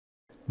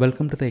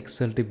Welcome to the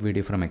Excel tip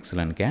video from Excel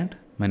and CAD.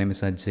 My name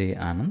is Ajay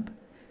Anand.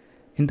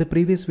 In the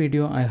previous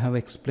video, I have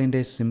explained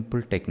a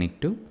simple technique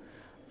to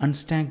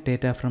unstack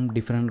data from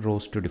different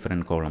rows to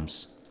different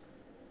columns.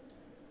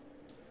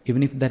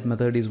 Even if that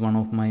method is one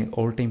of my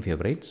all-time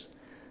favorites,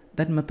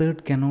 that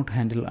method cannot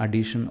handle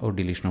addition or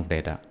deletion of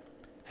data.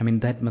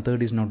 That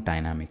method is not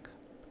dynamic.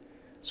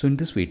 So in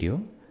this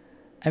video,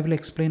 I will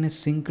explain a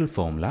single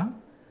formula,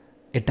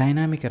 a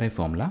dynamic array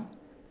formula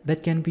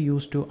that can be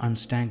used to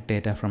unstack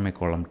data from a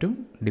column to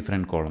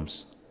different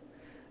columns.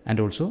 And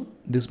also,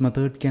 this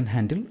method can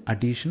handle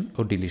addition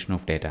or deletion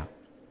of data.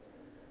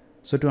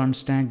 So to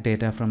unstack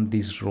data from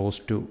these rows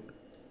to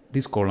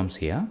these columns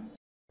here,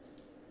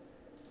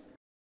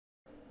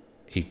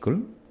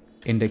 equal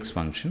index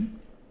function,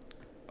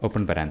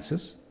 open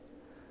parenthesis.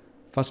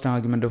 First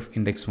argument of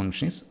index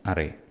function is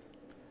array.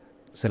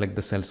 Select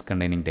the cells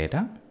containing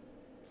data,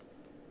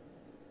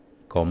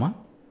 comma.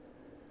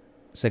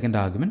 Second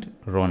argument,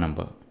 row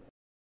number.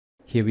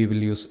 Here we will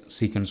use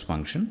sequence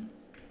function,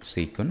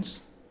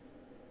 sequence.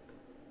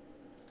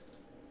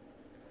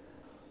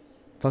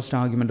 First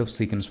argument of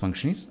sequence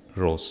function is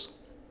rows.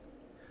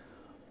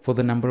 For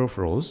the number of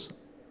rows,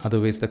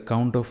 otherwise the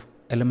count of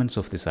elements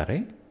of this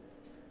array,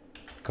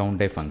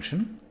 count a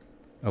function,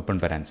 open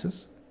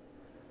parenthesis.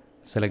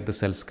 Select the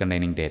cells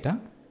containing data,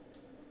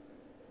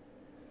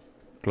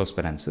 close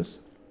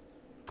parenthesis,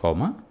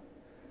 comma.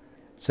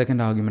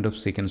 Second argument of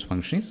sequence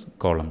function is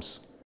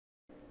columns.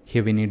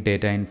 Here we need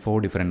data in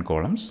 4 different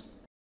columns.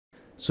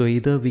 So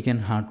either we can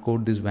hard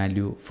code this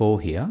value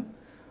 4 here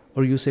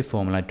or use a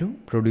formula to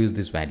produce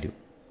this value.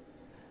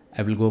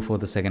 I will go for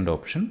the second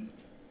option,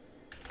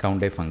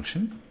 count a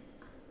function,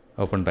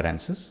 open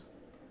parenthesis.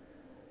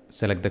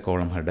 Select the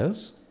column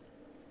headers,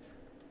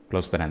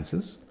 close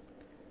parenthesis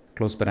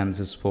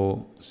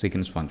for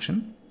sequence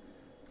function,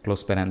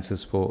 close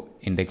parenthesis for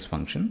index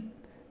function,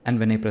 and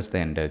when I press the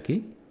enter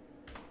key,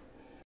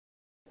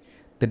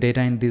 the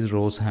data in these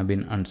rows have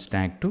been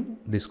unstacked to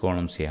these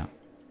columns here.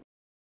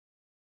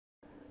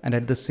 And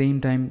at the same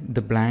time,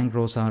 the blank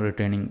rows are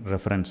returning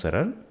reference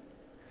error.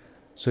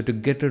 So to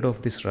get rid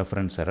of this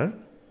reference error,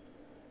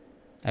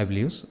 I will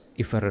use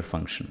if error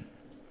function.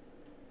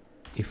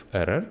 If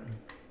error,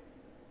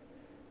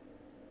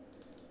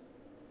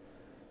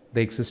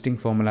 the existing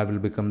formula will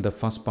become the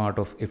first part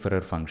of if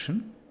error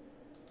function,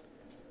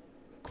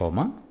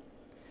 comma.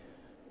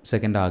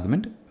 Second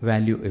argument,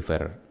 value if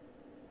error.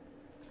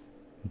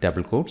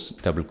 Double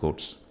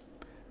quotes,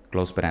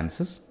 close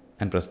parenthesis,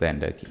 and press the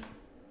enter key.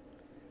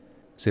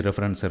 See,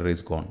 reference error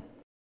is gone.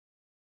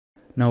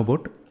 Now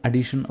about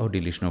addition or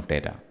deletion of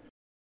data.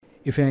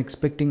 If you are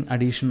expecting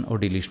addition or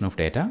deletion of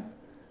data,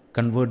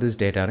 convert this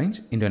data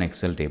range into an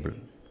Excel table.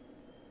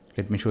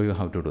 Let me show you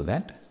how to do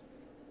that.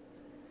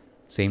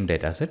 Same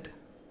data set.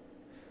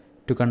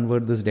 To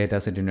convert this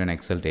data set into an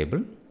Excel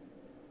table,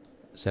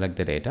 select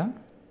the data,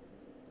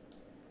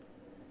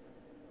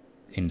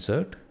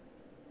 insert,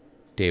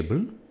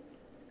 table,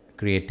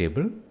 create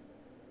table,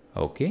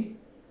 OK.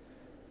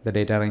 The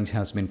data range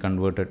has been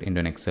converted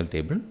into an Excel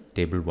table,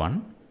 table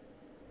 1.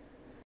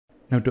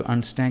 Now to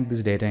unstack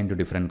this data into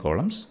different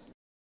columns,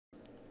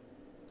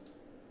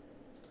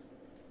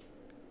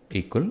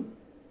 equal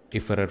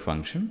if error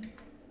function,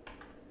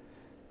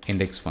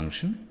 index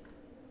function,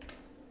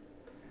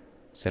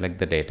 select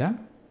the data,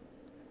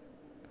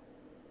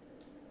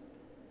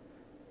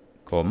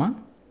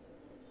 comma,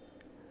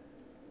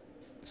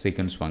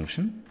 sequence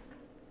function,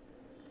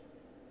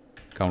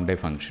 count a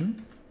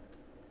function,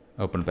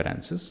 open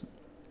parenthesis,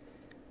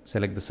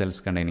 select the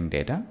cells containing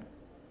data,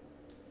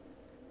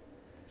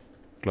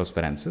 close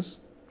parenthesis,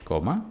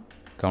 comma,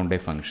 count a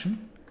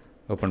function,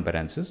 open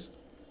parenthesis,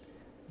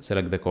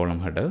 select the column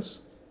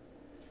headers,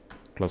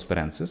 close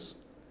parenthesis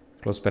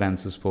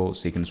for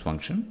sequence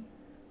function,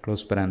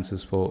 close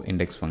parenthesis for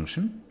index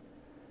function,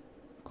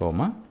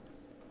 comma,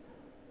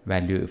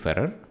 value if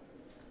error,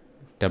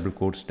 double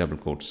quotes,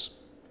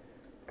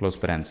 close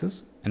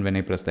parenthesis, and when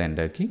I press the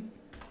enter key,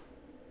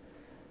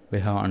 we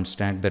have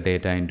unstacked the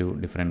data into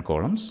different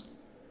columns.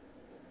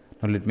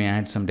 Now let me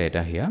add some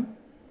data here.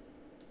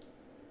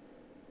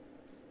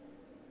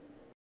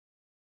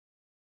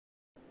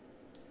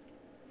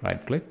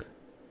 Right click,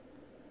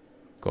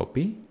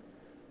 copy,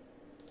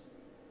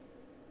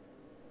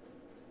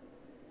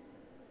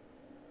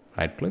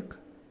 right click,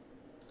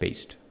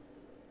 paste.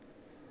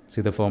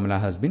 See, the formula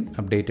has been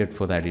updated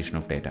for the addition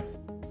of data.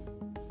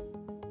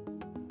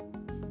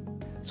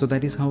 So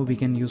that is how we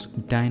can use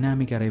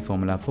dynamic array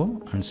formula for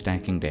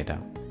unstacking data.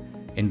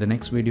 In the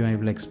next video, I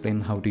will explain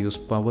how to use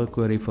Power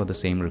Query for the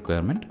same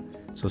requirement.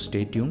 So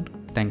stay tuned.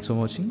 Thanks for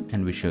watching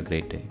and wish you a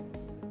great day.